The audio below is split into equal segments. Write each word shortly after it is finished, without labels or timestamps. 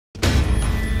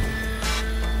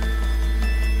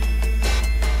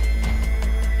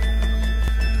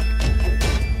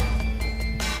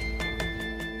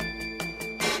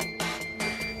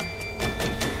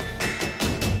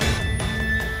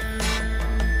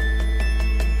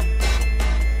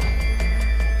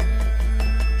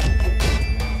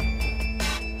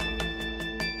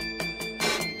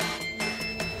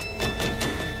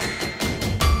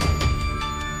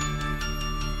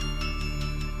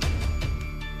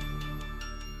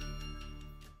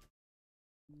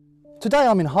Today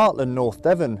I'm in Hartland, North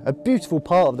Devon, a beautiful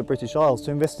part of the British Isles,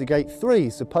 to investigate 3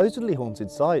 supposedly haunted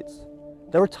sites.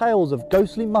 There are tales of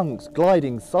ghostly monks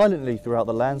gliding silently throughout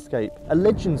the landscape, a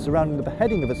legend surrounding the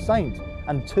beheading of a saint,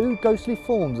 and 2 ghostly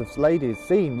forms of ladies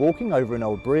seen walking over an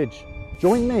old bridge.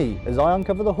 Join me as I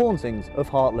uncover the hauntings of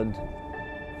Hartland.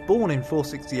 Born in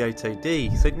 468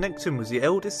 AD, St Nectan was the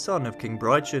eldest son of King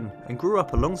Brychan and grew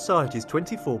up alongside his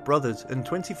 24 brothers and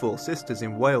 24 sisters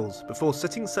in Wales before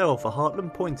setting sail for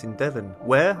Hartland Point in Devon,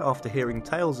 where, after hearing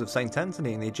tales of St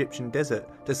Anthony in the Egyptian desert,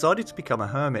 decided to become a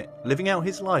hermit, living out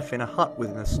his life in a hut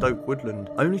within a Stoke woodland,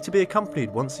 only to be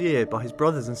accompanied once a year by his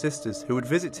brothers and sisters who would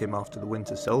visit him after the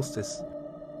winter solstice.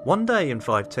 One day in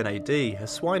 510 AD, a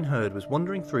swineherd was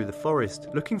wandering through the forest,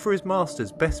 looking for his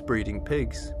master's best breeding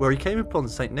pigs, where he came upon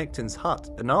St Nectan's hut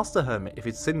and asked the hermit if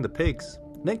he'd seen the pigs.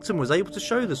 Nectan was able to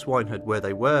show the swineherd where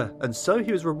they were, and so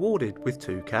he was rewarded with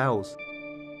 2 cows.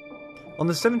 On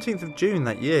the 17th of June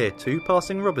that year, 2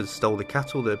 passing robbers stole the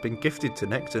cattle that had been gifted to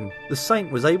Nectan. The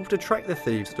saint was able to track the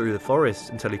thieves through the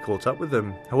forest until he caught up with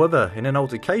them. However, in an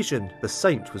altercation, the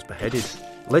saint was beheaded.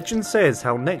 Legend says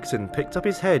how Nectan picked up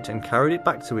his head and carried it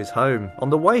back to his home.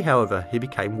 On the way, however, he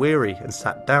became weary and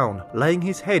sat down, laying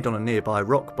his head on a nearby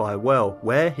rock by a well,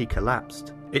 where he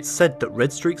collapsed. It's said that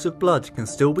red streaks of blood can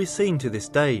still be seen to this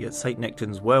day at St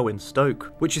Nectan's well in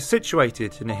Stoke, which is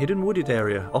situated in a hidden wooded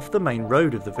area off the main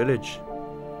road of the village.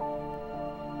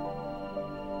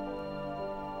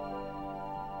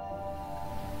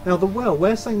 Now the well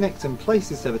where St Nectan placed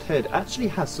his severed head actually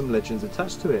has some legends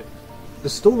attached to it. The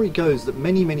story goes that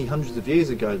many hundreds of years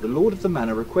ago the lord of the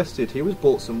manor requested he was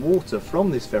brought some water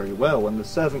from this very well, and the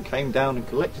servant came down and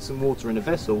collected some water in a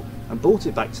vessel and brought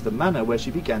it back to the manor, where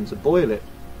she began to boil it.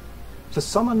 For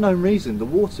some unknown reason the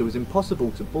water was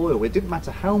impossible to boil. It didn't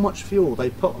matter how much fuel they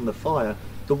put on the fire,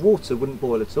 the water wouldn't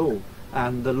boil at all.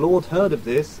 And the lord heard of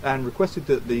this and requested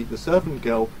that the servant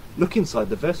girl look inside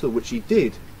the vessel, which she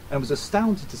did, and was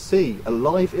astounded to see a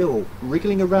live eel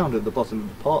wriggling around at the bottom of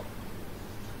the pot.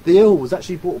 The eel was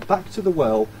actually brought back to the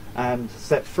well and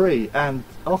set free, and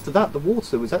after that the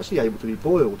water was actually able to be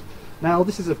boiled. Now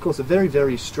this is of course a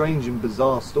very strange and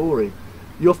bizarre story.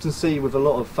 You often see with a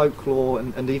lot of folklore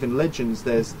and even legends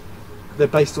they're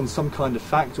based on some kind of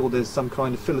fact, or there's some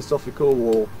kind of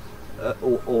philosophical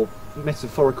or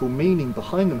metaphorical meaning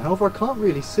behind them. However, I can't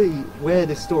really see where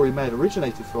this story may have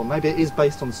originated from. Maybe it is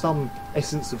based on some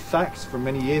essence of facts from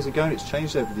many years ago and it's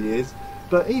changed over the years.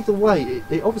 But either way,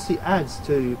 it obviously adds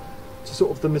to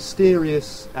sort of the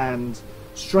mysterious and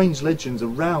strange legends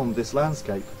around this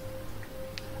landscape.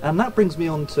 And that brings me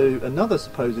on to another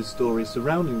supposed story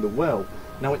surrounding the well.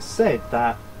 Now it's said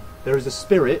that there is a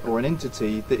spirit or an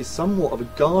entity that is somewhat of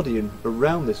a guardian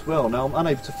around this well. Now I'm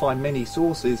unable to find many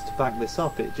sources to back this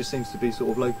up. It just seems to be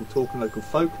sort of local talk and local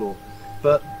folklore.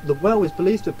 But the well is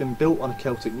believed to have been built on a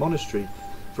Celtic monastery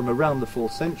from around the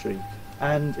 4th century.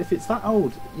 And if it's that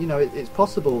old, you know, it's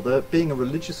possible that being a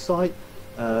religious site,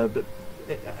 and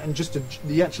just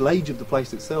the actual age of the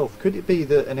place itself, could it be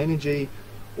that an energy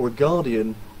or a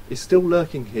guardian is still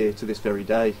lurking here to this very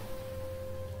day?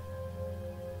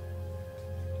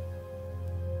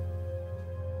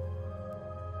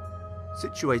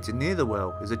 Situated near the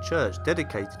well is a church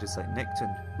dedicated to St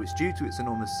Nectan, which due to its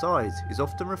enormous size is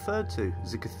often referred to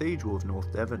as the Cathedral of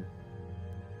North Devon.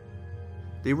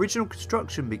 The original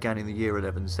construction began in the year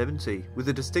 1170, with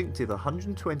a distinctive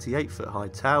 128-foot high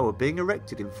tower being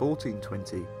erected in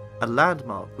 1420, a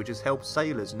landmark which has helped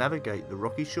sailors navigate the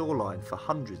rocky shoreline for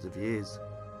hundreds of years.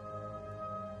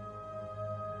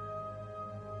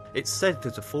 It's said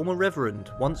that a former reverend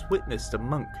once witnessed a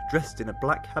monk dressed in a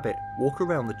black habit walk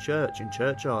around the church and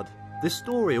churchyard. This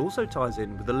story also ties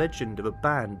in with the legend of a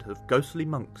band of ghostly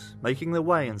monks making their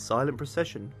way in silent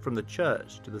procession from the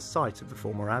church to the site of the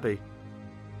former abbey.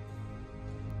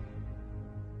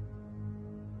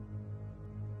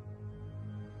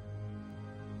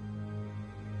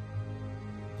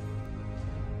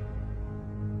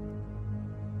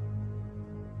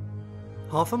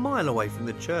 Half a mile away from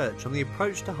the church, on the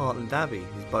approach to Hartland Abbey,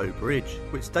 is Bow Bridge,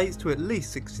 which dates to at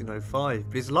least 1605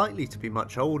 but is likely to be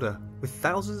much older, with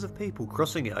thousands of people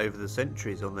crossing it over the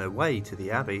centuries on their way to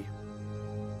the Abbey.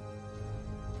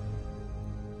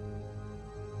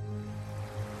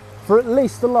 For at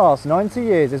least the last 90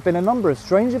 years there's been a number of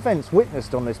strange events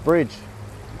witnessed on this bridge.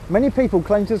 Many people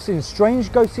claim to have seen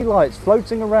strange ghostly lights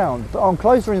floating around, but on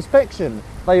closer inspection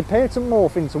they appear to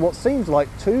morph into what seems like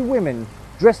 2 women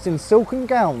dressed in silken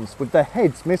gowns with their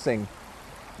heads missing.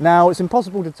 Now it's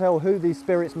impossible to tell who these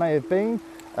spirits may have been.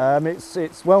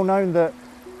 It's well known that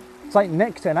St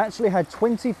Nectan actually had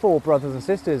 24 brothers and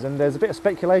sisters, and there's a bit of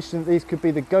speculation that these could be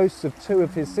the ghosts of 2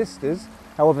 of his sisters.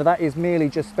 However, that is merely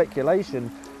just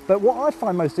speculation. But what I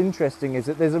find most interesting is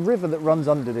that there's a river that runs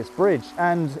under this bridge,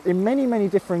 and in many, many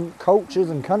different cultures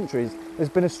and countries, there's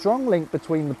been a strong link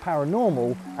between the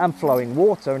paranormal and flowing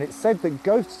water, and it's said that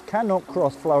ghosts cannot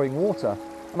cross flowing water.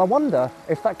 And I wonder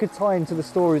if that could tie into the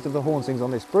stories of the hauntings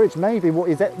on this bridge. Maybe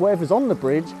whatever's on the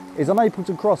bridge is unable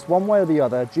to cross one way or the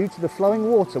other due to the flowing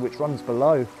water which runs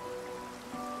below.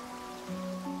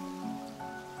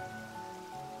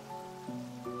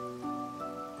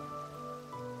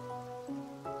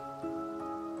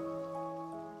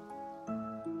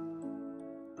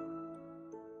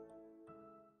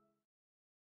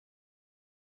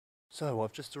 So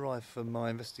I've just arrived for my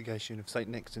investigation of St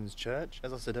Nectans Church.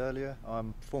 As I said earlier,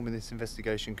 I'm performing this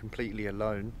investigation completely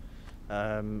alone.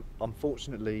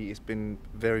 Unfortunately, it's been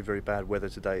very, very bad weather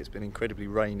today. It's been incredibly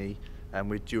rainy,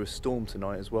 and we're due a storm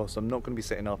tonight as well, so I'm not going to be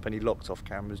setting up any locked off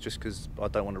cameras just because I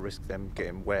don't want to risk them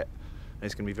getting wet, and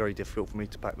it's going to be very difficult for me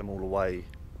to pack them all away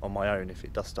on my own if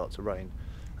it does start to rain.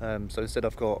 So instead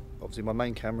I've got obviously my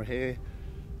main camera here,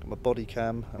 got my body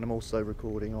cam, and I'm also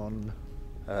recording on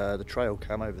the trail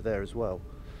cam over there as well.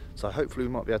 So hopefully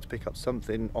we might be able to pick up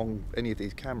something on any of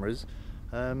these cameras,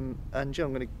 and yeah,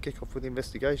 I'm going to kick off with the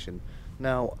investigation.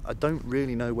 Now, I don't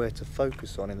really know where to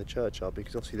focus on in the churchyard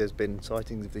because obviously there's been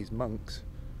sightings of these monks,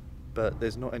 but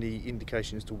there's not any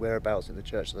indication as to whereabouts in the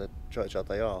churchyard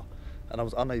they are, and I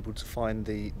was unable to find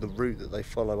the route that they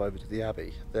follow over to the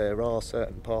Abbey. There are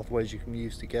certain pathways you can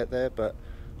use to get there, but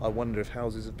I wonder if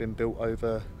houses have been built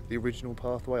over the original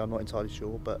pathway. I'm not entirely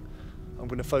sure, but I'm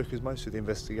going to focus most of the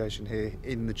investigation here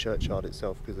in the churchyard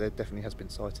itself because there definitely has been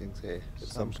sightings here at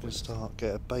some point. I'm just going to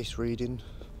get a base reading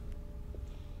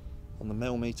on the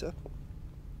millimeter.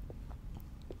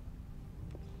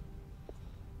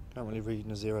 Currently reading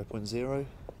a 0.0.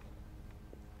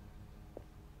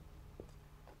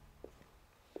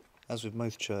 As with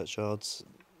most churchyards,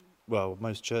 well,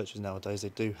 most churches nowadays, they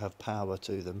do have power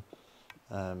to them,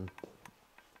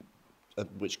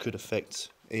 which could affect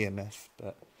EMF,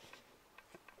 but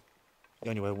the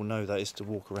only way we'll know that is to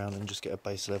walk around and just get a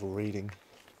base level reading.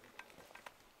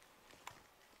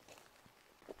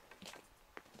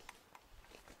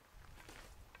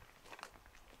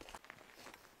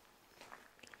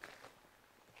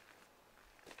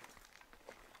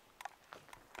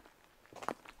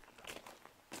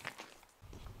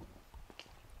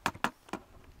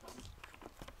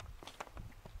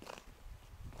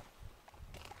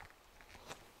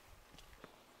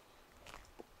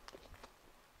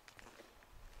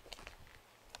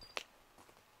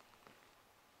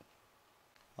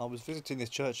 I was visiting this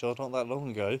churchyard not that long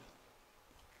ago, and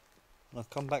I've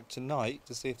come back tonight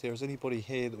to see if there is anybody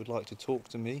here that would like to talk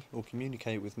to me or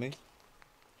communicate with me.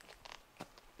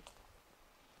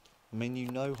 I mean you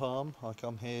no harm. I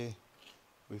come here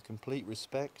with complete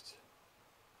respect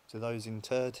to those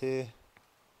interred here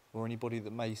or anybody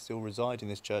that may still reside in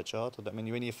this churchyard. I don't mean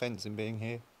you any offence in being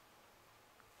here.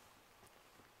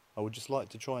 I would just like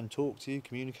to try and talk to you,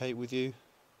 communicate with you,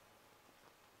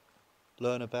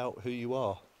 learn about who you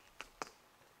are.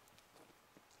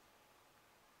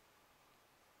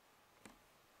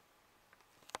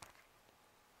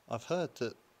 I've heard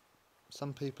that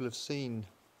some people have seen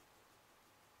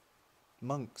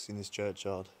monks in this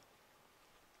churchyard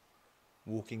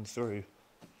walking through.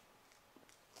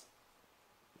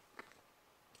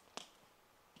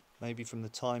 Maybe from the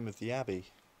time of the Abbey,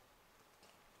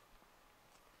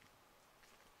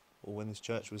 or when this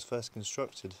church was first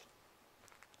constructed.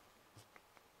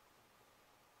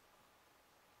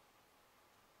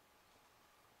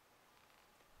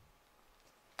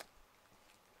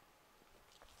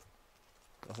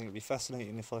 I think it'd be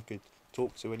fascinating if I could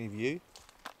talk to any of you,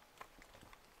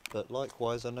 but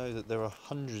likewise I know that there are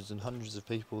hundreds and hundreds of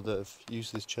people that have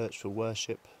used this church for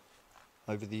worship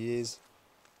over the years,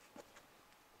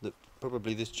 that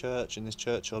probably this church and this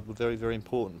churchyard were very, very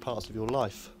important parts of your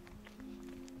life,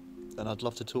 and I'd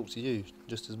love to talk to you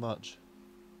just as much.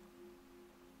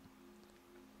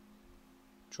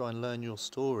 Try and learn your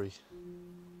story,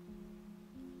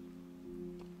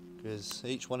 because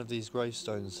each one of these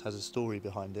gravestones has a story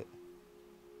behind it.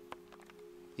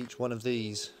 Each one of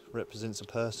these represents a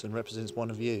person, represents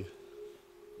one of you.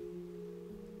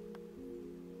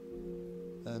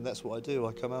 And that's what I do.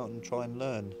 I come out and try and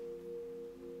learn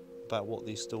about what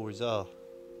these stories are.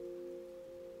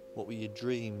 What were your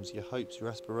dreams, your hopes, your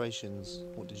aspirations?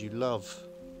 What did you love?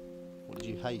 What did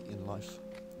you hate in life?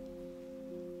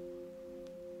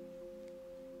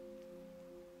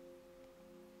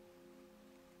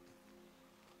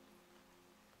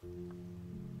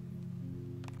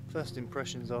 First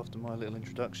impressions after my little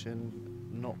introduction.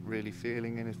 not really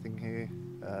feeling anything here.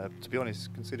 To be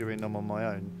honest, considering I'm on my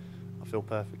own, I feel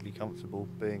perfectly comfortable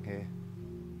being here.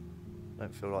 I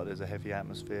don't feel like there's a heavy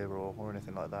atmosphere or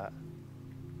anything like that.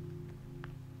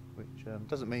 Which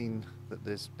doesn't mean that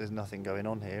there's nothing going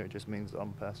on here, it just means that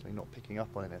I'm personally not picking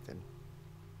up on anything.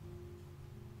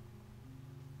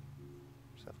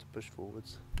 Just have to push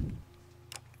forwards.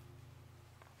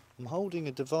 I'm holding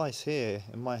a device here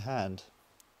in my hand.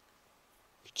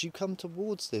 Could you come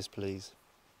towards this, please?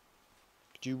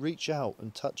 Could you reach out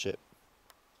and touch it?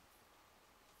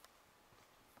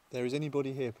 If there is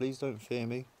anybody here, please don't fear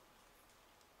me.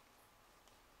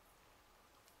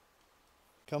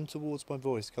 Come towards my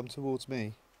voice, come towards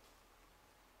me.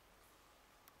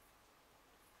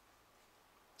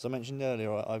 As I mentioned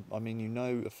earlier, I mean you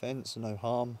no offence and no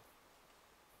harm.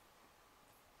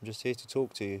 I'm just here to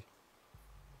talk to you.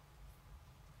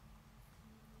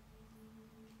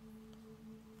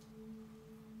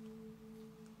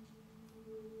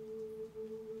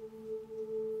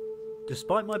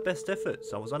 Despite my best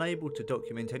efforts, I was unable to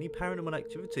document any paranormal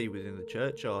activity within the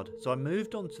churchyard, so I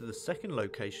moved on to the second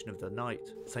location of the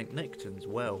night, St. Nectans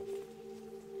well.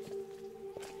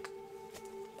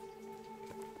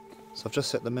 So I've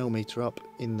just set the millimeter up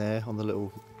in there on the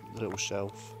little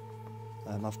shelf.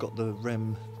 I've got the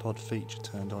REM pod feature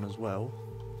turned on as well.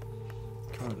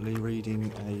 Currently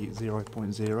reading a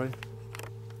 0.0,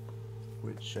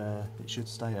 which it should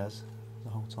stay as the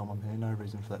whole time I'm here. No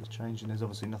reason for that to change, and there's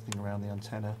obviously nothing around the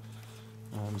antenna,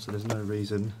 so there's no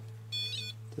reason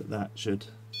that should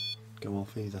go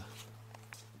off either.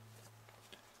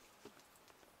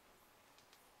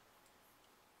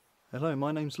 Hello,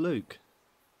 my name's Luke.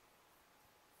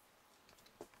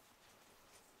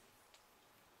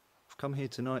 I've come here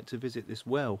tonight to visit this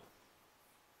well.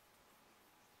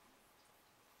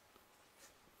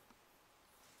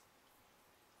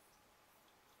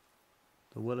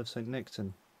 The well of St.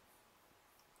 Nectan.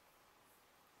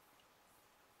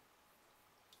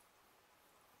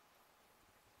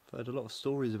 I've heard a lot of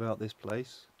stories about this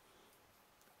place,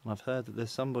 and I've heard that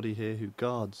there's somebody here who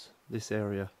guards this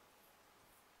area.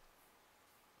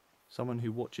 Someone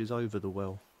who watches over the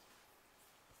well.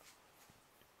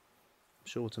 I'm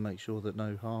sure to make sure that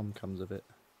no harm comes of it.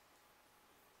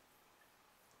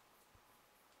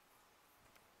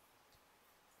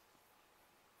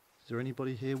 Is there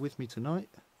anybody here with me tonight?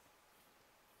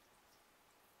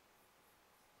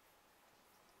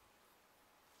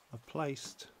 I've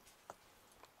placed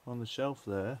on the shelf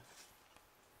there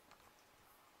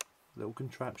a little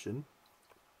contraption.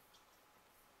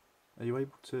 Are you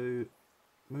able to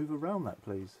move around that,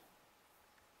 please?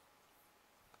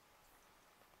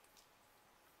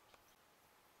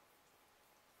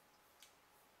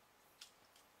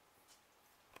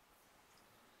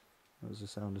 That was the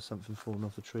sound of something falling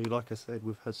off a tree. Like I said,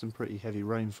 we've had some pretty heavy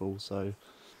rainfall, so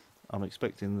I'm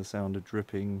expecting the sound of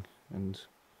dripping and,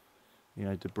 you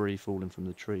know, debris falling from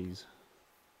the trees.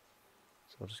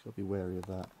 So I've just got to be wary of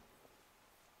that.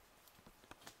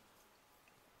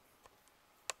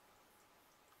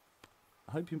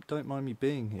 I hope you don't mind me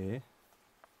being here.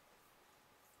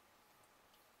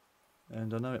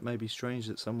 And I know it may be strange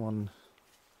that someone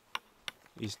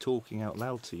is talking out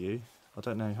loud to you. I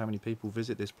don't know how many people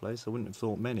visit this place. I wouldn't have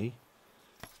thought many.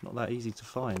 It's not that easy to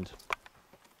find.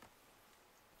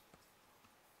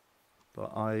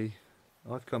 But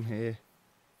I've come here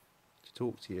to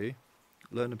talk to you,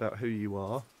 learn about who you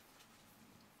are,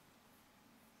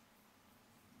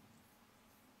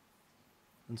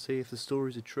 and see if the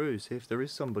stories are true, see if there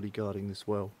is somebody guarding this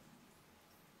well.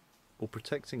 Or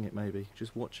protecting it maybe,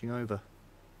 just watching over.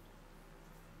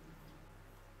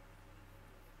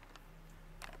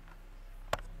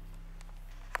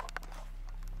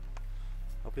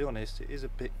 I'll be honest, it is a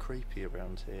bit creepy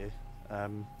around here. I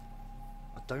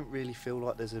don't really feel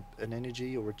like there's an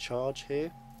energy or a charge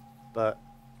here, but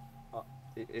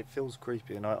it feels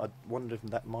creepy, and I wonder if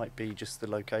that might be just the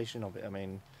location of it. I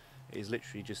mean, it is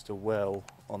literally just a well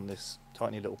on this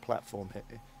tiny little platform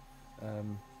here,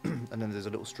 and then there's a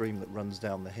little stream that runs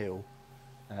down the hill,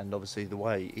 and obviously the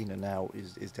way in and out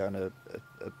is down a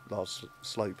large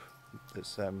slope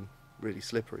that's really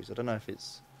slippery. So I don't know if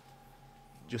it's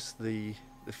just the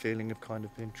feeling of kind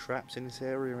of being trapped in this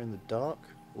area in the dark,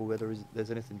 or whether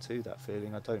there's anything to that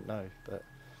feeling. I don't know, but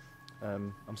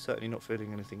I'm certainly not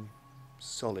feeling anything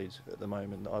solid at the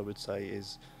moment that I would say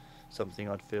is something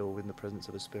I'd feel in the presence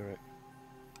of a spirit.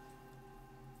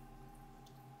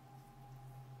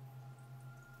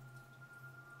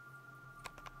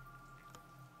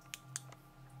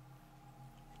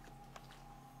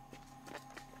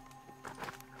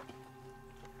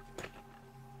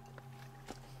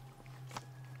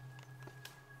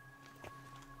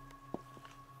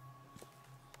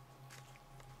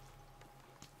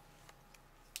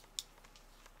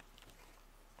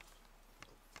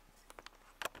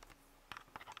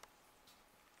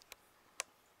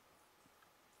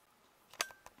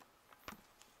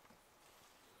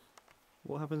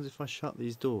 What happens if I shut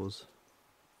these doors?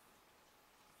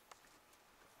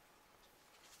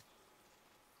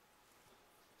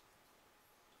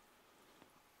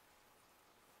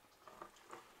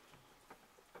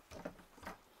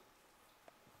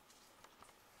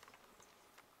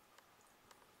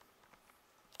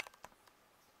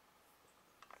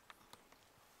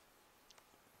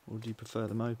 Or do you prefer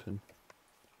them open?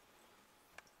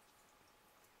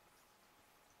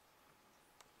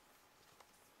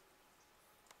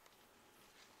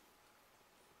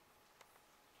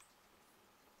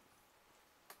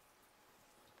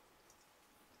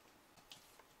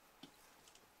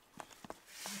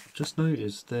 Just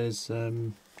noticed there's a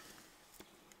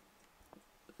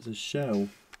shell,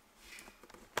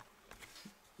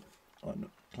 like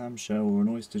a clam shell or an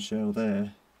oyster shell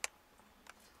there,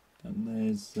 and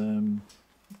there's a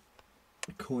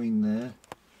coin there,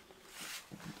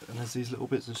 and there's these little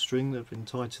bits of string that have been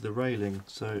tied to the railing.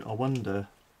 So I wonder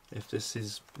if this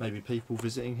is maybe people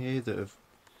visiting here that have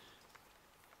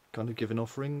kind of given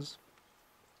offerings.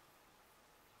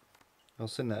 I've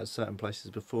seen that at certain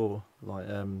places before, like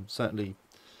certainly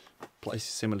places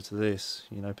similar to this,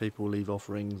 you know, people leave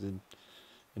offerings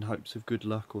in hopes of good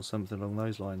luck or something along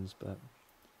those lines, but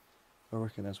I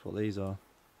reckon that's what these are.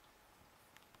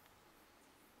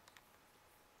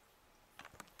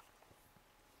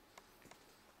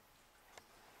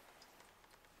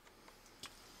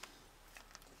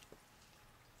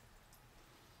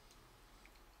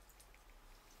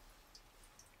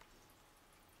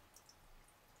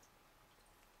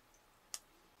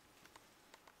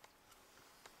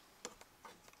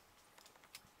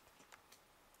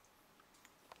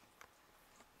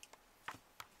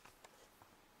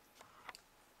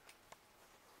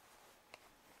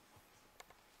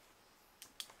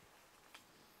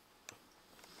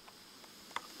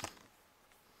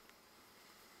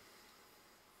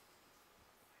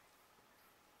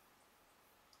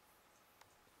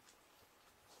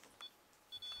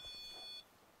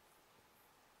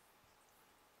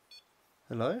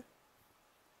 Hello?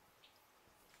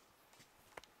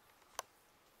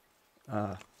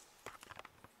 Ah.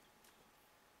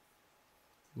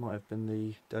 Might have been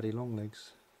the daddy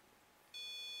longlegs.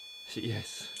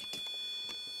 Yes.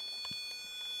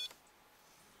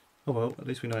 Oh well, at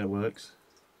least we know it works.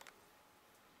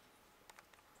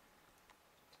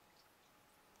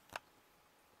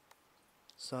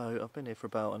 So I've been here for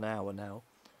about an hour now,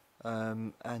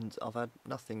 and I've had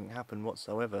nothing happen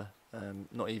whatsoever,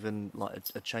 not even like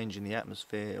a change in the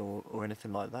atmosphere or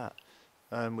anything like that,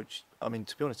 which, I mean,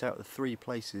 to be honest, out of the 3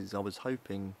 places I was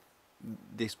hoping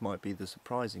this might be the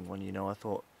surprising one. You know, I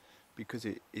thought because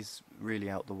it is really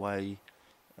out the way,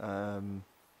 it's a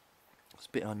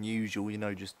bit unusual, you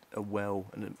know, just a well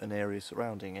and an area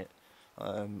surrounding it.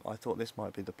 I thought this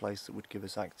might be the place that would give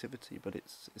us activity, but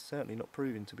it's certainly not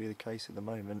proving to be the case at the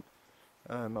moment.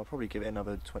 I'll probably give it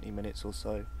another 20 minutes or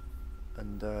so,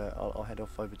 and I'll head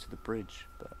off over to the bridge.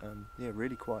 But yeah,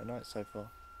 really quiet night so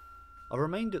far. I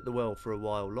remained at the well for a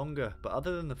while longer, but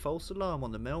other than the false alarm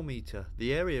on the Mel meter,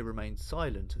 the area remained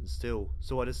silent and still,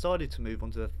 so I decided to move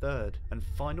on to the third and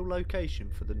final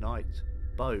location for the night,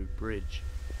 Bow Bridge.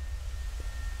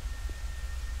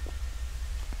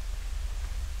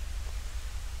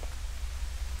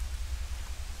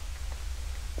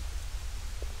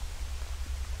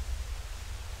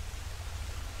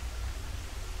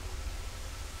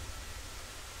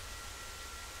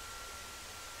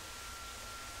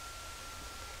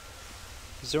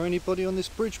 Is there anybody on this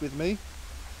bridge with me?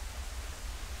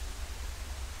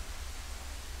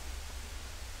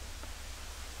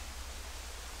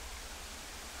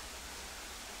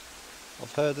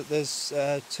 I've heard that there's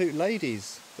 2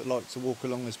 ladies that like to walk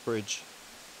along this bridge.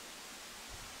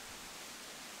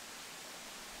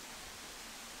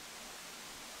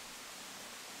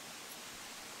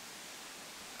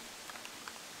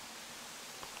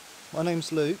 My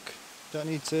name's Luke. Don't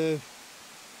need to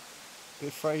be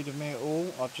afraid of me at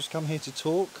all. I've just come here to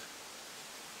talk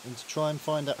and to try and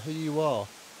find out who you are.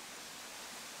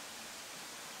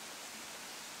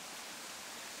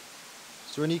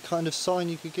 Is there any kind of sign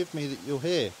you could give me that you're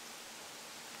here?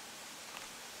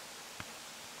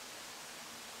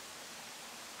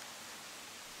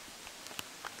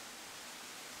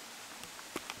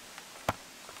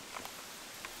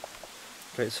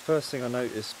 Okay, it's the first thing I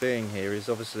noticed being here is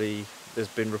obviously there's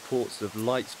been reports of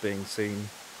lights being seen,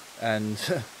 and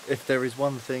if there is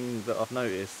one thing that I've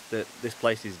noticed, that this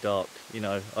place is dark. You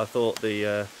know, I thought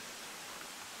the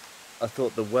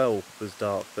well was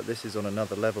dark, but this is on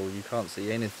another level. You can't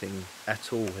see anything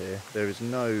at all here. There is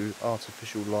no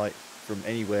artificial light from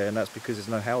anywhere, and that's because there's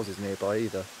no houses nearby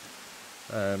either.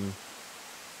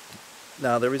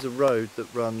 Now there is a road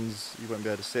that runs, you won't be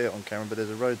able to see it on camera, but there's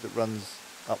a road that runs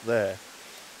up there.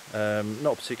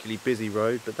 Not a particularly busy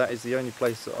road, but that is the only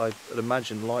place that I'd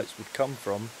imagine lights would come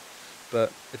from. But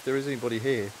if there is anybody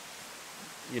here,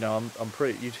 you know, I'm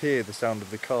pretty, you'd hear the sound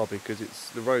of the car because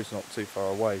the road's not too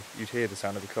far away. You'd hear the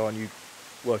sound of the car and you'd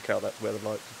work out that's where the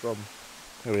lights are from.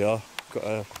 Here we are, got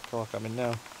a car coming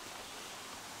now.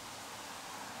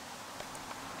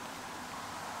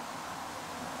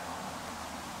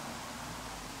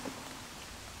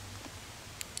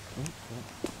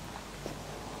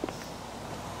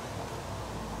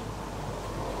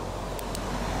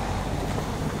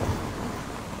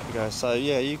 There we go. So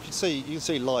yeah, you can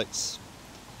see lights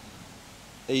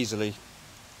easily.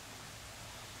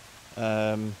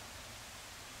 But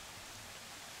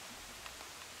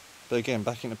again,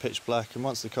 back into pitch black, and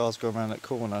once the cars go around that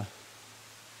corner,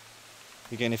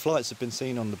 again, if lights have been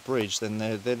seen on the bridge, then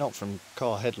they're not from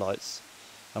car headlights.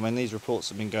 I mean, these reports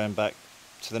have been going back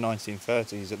to the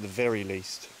 1930s at the very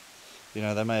least. You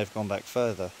know, they may have gone back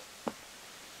further.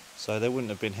 So there wouldn't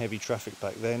have been heavy traffic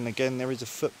back then. Again, there is a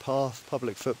footpath,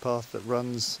 public footpath that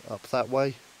runs up that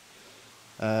way.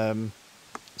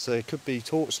 So it could be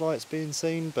torchlights being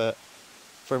seen, but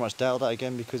very much doubt that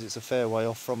again because it's a fair way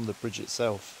off from the bridge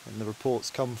itself, and the reports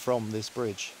come from this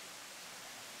bridge.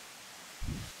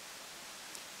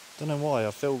 Don't know why,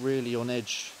 I feel really on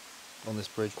edge on this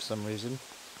bridge for some reason.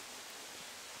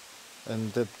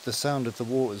 And the sound of the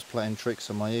water's playing tricks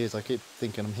on my ears. I keep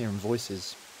thinking I'm hearing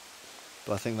voices,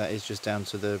 but I think that is just down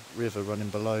to the river running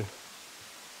below.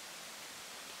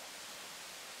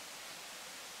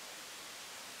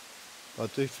 I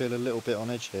do feel a little bit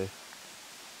on edge here.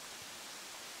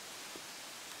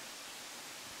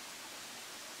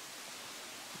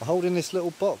 I'm holding this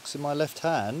little box in my left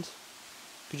hand.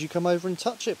 Could you come over and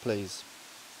touch it, please?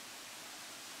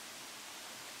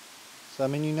 So I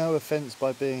mean, you no offence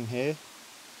by being here.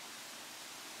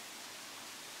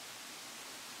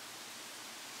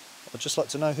 I'd just like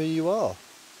to know who you are.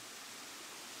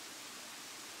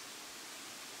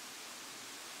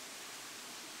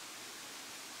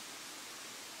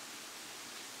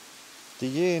 The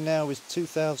year now is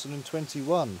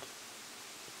 2021.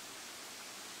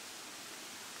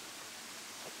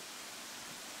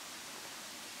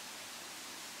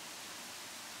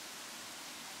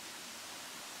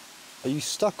 Are you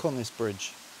stuck on this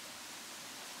bridge?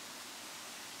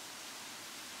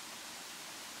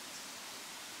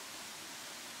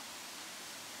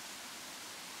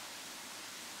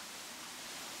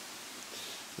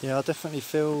 Yeah, I definitely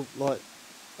feel like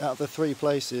out of the three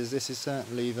places, this is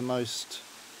certainly the most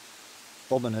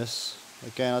ominous.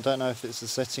 Again, I don't know if it's the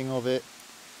setting of it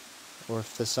or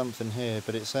if there's something here,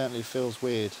 but it certainly feels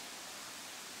weird.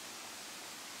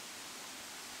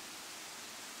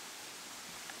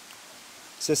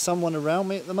 Is there someone around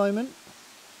me at the moment?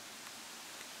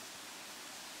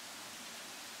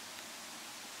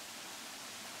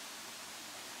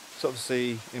 It's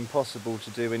obviously impossible to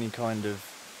do any kind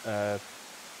of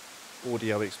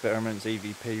audio experiments,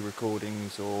 EVP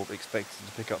recordings, or expected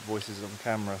to pick up voices on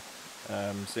camera,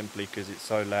 simply because it's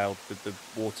so loud with the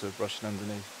water rushing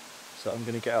underneath. So I'm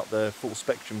going to get out the full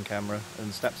spectrum camera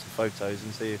and snap some photos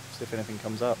and see if anything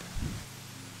comes up.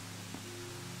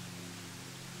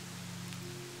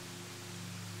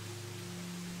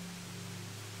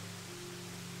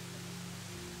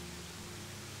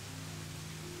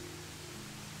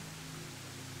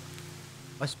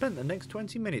 I spent the next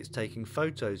 20 minutes taking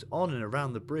photos on and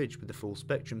around the bridge with the full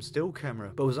spectrum still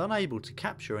camera, but was unable to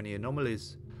capture any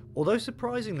anomalies. Although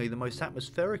surprisingly the most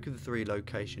atmospheric of the three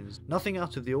locations, nothing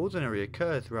out of the ordinary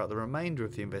occurred throughout the remainder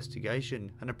of the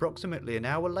investigation, and approximately an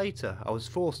hour later I was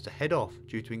forced to head off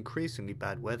due to increasingly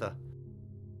bad weather.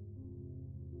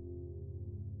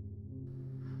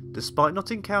 Despite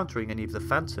not encountering any of the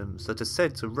phantoms that are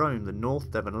said to roam the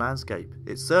North Devon landscape,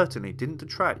 it certainly didn't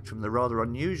detract from the rather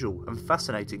unusual and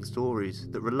fascinating stories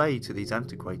that relate to these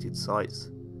antiquated sites.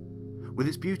 With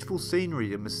its beautiful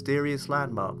scenery and mysterious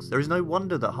landmarks, there is no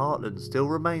wonder that Hartland still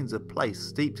remains a place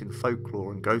steeped in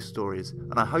folklore and ghost stories,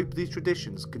 and I hope these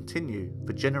traditions continue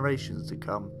for generations to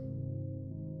come.